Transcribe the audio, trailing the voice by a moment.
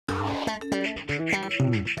Hello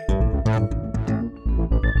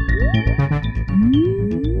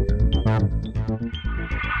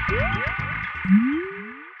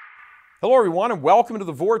everyone and welcome to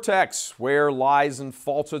The Vortex, where lies and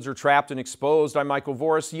falsehoods are trapped and exposed. I'm Michael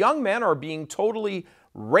Voris. Young men are being totally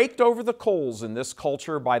raked over the coals in this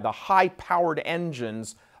culture by the high-powered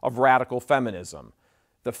engines of radical feminism.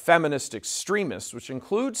 The feminist extremists, which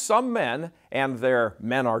include some men and their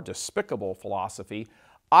 "men are despicable" philosophy,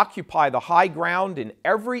 occupy the high ground in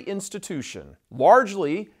every institution,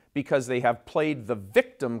 largely because they have played the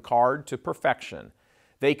victim card to perfection.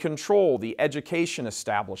 They control the education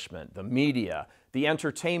establishment, the media, the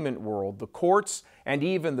entertainment world, the courts, and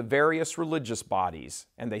even the various religious bodies.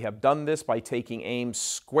 And they have done this by taking aim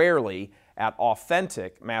squarely at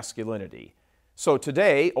authentic masculinity. So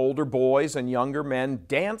today, older boys and younger men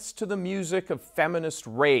dance to the music of feminist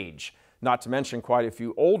rage, not to mention quite a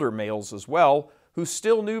few older males as well, who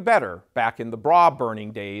still knew better back in the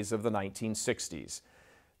bra-burning days of the 1960s.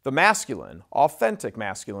 The masculine, authentic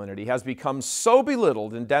masculinity has become so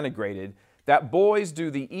belittled and denigrated that boys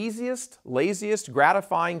do the easiest, laziest,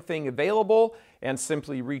 gratifying thing available and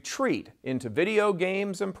simply retreat into video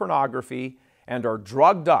games and pornography and are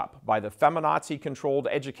drugged up by the feminazi-controlled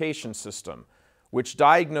education system, which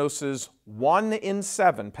diagnoses 1 in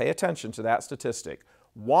 7, pay attention to that statistic,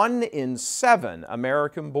 1 in 7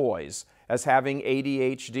 American boys as having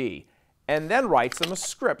ADHD, and then writes them a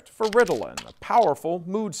script for Ritalin, a powerful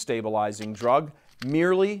mood-stabilizing drug,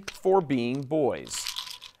 merely for being boys.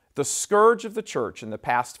 The scourge of the church in the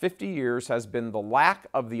past 50 years has been the lack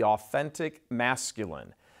of the authentic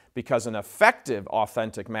masculine, because an effective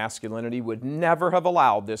authentic masculinity would never have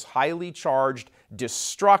allowed this highly charged,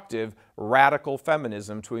 destructive, radical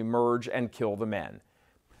feminism to emerge and kill the men.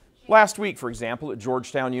 Last week, for example, at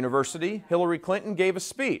Georgetown University, Hillary Clinton gave a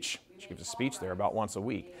speech. She gives a speech there about once a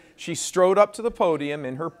week. She strode up to the podium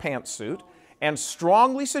in her pantsuit and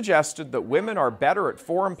strongly suggested that women are better at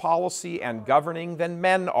foreign policy and governing than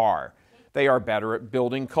men are. They are better at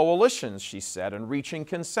building coalitions, she said, and reaching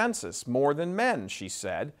consensus more than men, she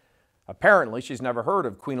said. Apparently, she's never heard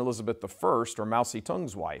of Queen Elizabeth I or Mao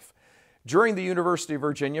Zedong's wife. During the University of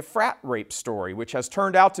Virginia frat rape story, which has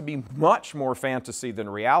turned out to be much more fantasy than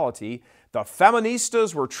reality, the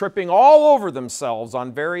feministas were tripping all over themselves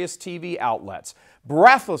on various TV outlets,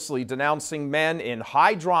 breathlessly denouncing men in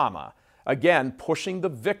high drama, again pushing the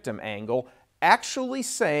victim angle, actually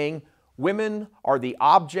saying women are the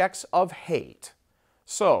objects of hate.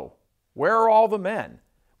 So, where are all the men?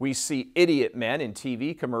 We see idiot men in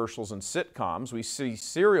TV commercials and sitcoms. We see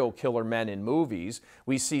serial killer men in movies.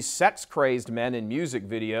 We see sex-crazed men in music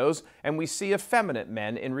videos. And we see effeminate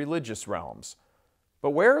men in religious realms. But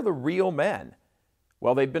where are the real men?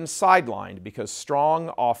 Well, they've been sidelined because strong,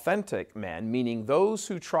 authentic men, meaning those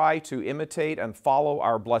who try to imitate and follow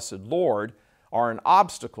our blessed Lord, are an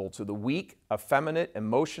obstacle to the weak, effeminate,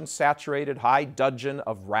 emotion-saturated high dudgeon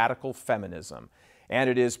of radical feminism. And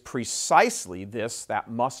it is precisely this that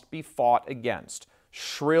must be fought against.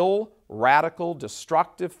 Shrill, radical,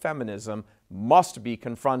 destructive feminism must be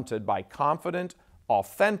confronted by confident,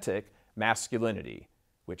 authentic masculinity,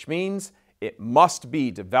 which means it must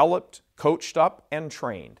be developed, coached up, and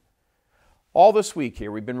trained. All this week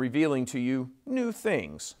here, we've been revealing to you new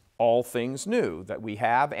things, all things new that we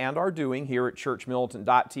have and are doing here at Church Militant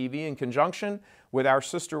TV in conjunction with our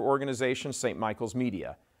sister organization, St. Michael's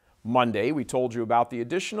Media. Monday, we told you about the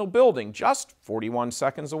additional building just 41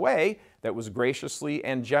 seconds away that was graciously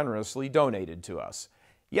and generously donated to us.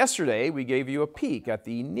 Yesterday, we gave you a peek at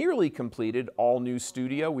the nearly completed all-new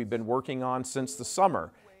studio we've been working on since the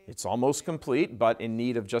summer. It's almost complete, but in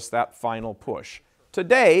need of just that final push.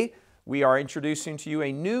 Today, we are introducing to you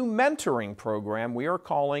a new mentoring program we are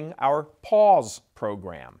calling our Pause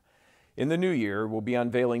program. In the new year, we'll be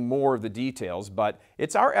unveiling more of the details, but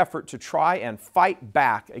it's our effort to try and fight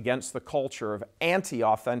back against the culture of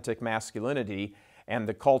anti-authentic masculinity and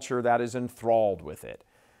the culture that is enthralled with it.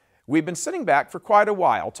 We've been sitting back for quite a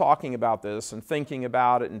while talking about this and thinking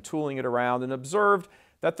about it and tooling it around and observed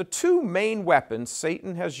that the two main weapons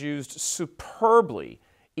Satan has used superbly,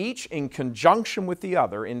 each in conjunction with the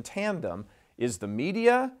other in tandem, is the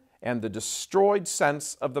media and the destroyed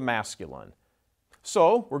sense of the masculine.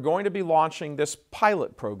 So, we're going to be launching this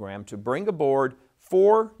pilot program to bring aboard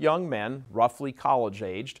 4 young men, roughly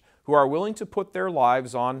college-aged, who are willing to put their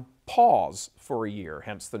lives on pause for a year,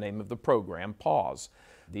 hence the name of the program, Pause.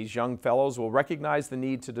 These young fellows will recognize the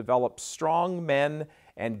need to develop strong men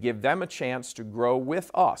and give them a chance to grow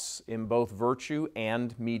with us in both virtue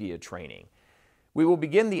and media training. We will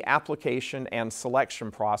begin the application and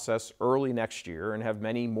selection process early next year and have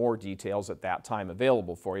many more details at that time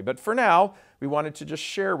available for you. But for now, we wanted to just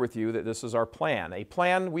share with you that this is our plan, a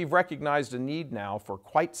plan we've recognized a need now for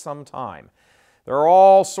quite some time. There are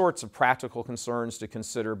all sorts of practical concerns to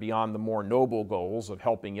consider beyond the more noble goals of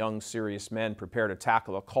helping young, serious men prepare to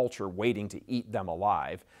tackle a culture waiting to eat them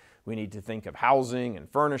alive. We need to think of housing and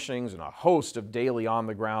furnishings and a host of daily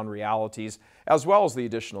on-the-ground realities, as well as the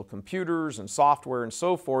additional computers and software and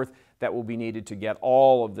so forth that will be needed to get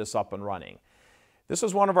all of this up and running. This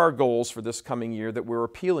is one of our goals for this coming year that we're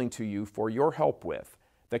appealing to you for your help with.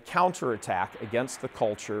 The counterattack against the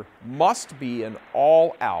culture must be an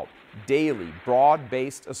all-out, daily,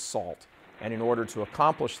 broad-based assault. And in order to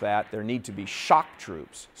accomplish that, there need to be shock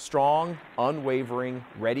troops, strong, unwavering,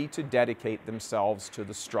 ready to dedicate themselves to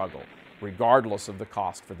the struggle, regardless of the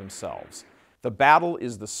cost for themselves. The battle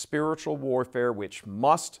is the spiritual warfare which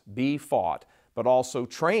must be fought, but also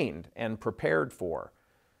trained and prepared for.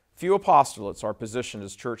 Few apostolates are positioned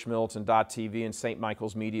as Church Militant TV and St.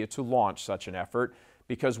 Michael's Media to launch such an effort,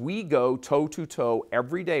 because we go toe-to-toe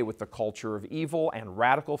every day with the culture of evil and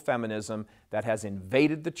radical feminism that has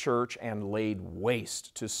invaded the church and laid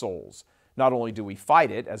waste to souls. Not only do we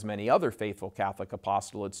fight it, as many other faithful Catholic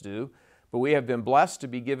apostolates do, but we have been blessed to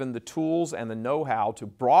be given the tools and the know-how to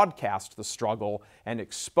broadcast the struggle and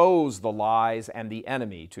expose the lies and the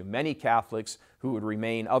enemy to many Catholics who would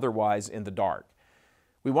remain otherwise in the dark.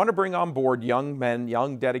 We want to bring on board young men,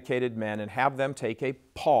 young dedicated men, and have them take a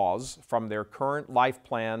pause from their current life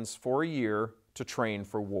plans for a year to train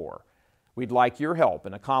for war. We'd like your help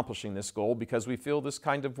in accomplishing this goal because we feel this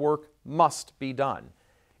kind of work must be done.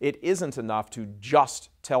 It isn't enough to just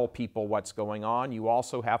tell people what's going on. You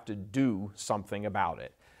also have to do something about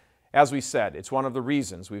it. As we said, it's one of the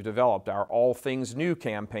reasons we've developed our All Things New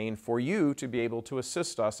campaign for you to be able to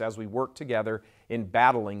assist us as we work together in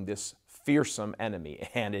battling this fearsome enemy,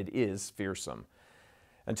 and it is fearsome.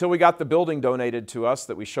 Until we got the building donated to us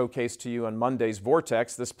that we showcased to you on Monday's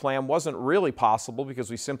Vortex, this plan wasn't really possible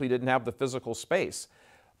because we simply didn't have the physical space.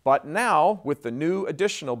 But now, with the new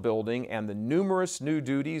additional building and the numerous new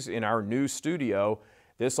duties in our new studio,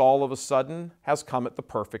 this all of a sudden has come at the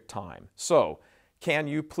perfect time. So, can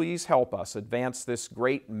you please help us advance this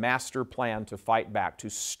great master plan to fight back,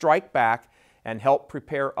 to strike back and help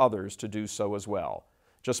prepare others to do so as well?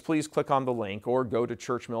 Just please click on the link or go to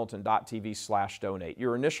churchmilitant.tv/donate.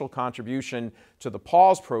 Your initial contribution to the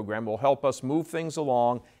Pause program will help us move things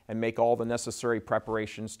along and make all the necessary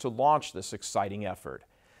preparations to launch this exciting effort.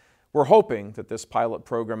 We're hoping that this pilot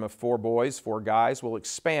program of 4 boys, 4 guys will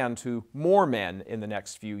expand to more men in the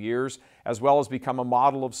next few years, as well as become a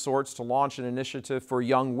model of sorts to launch an initiative for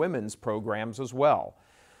young women's programs as well.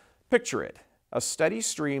 Picture it. A steady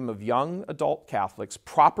stream of young adult Catholics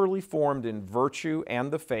properly formed in virtue and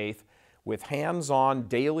the faith, with hands-on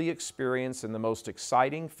daily experience in the most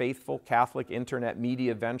exciting faithful Catholic internet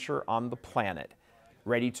media venture on the planet,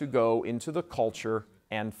 ready to go into the culture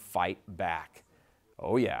and fight back.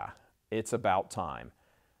 Oh yeah, it's about time.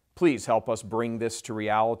 Please help us bring this to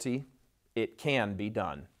reality. It can be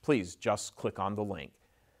done. Please just click on the link.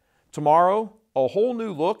 Tomorrow, a whole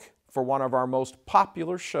new look for one of our most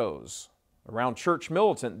popular shows. Around Church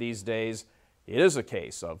Militant these days, it is a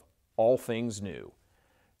case of all things new.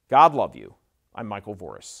 God love you. I'm Michael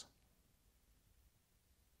Voris.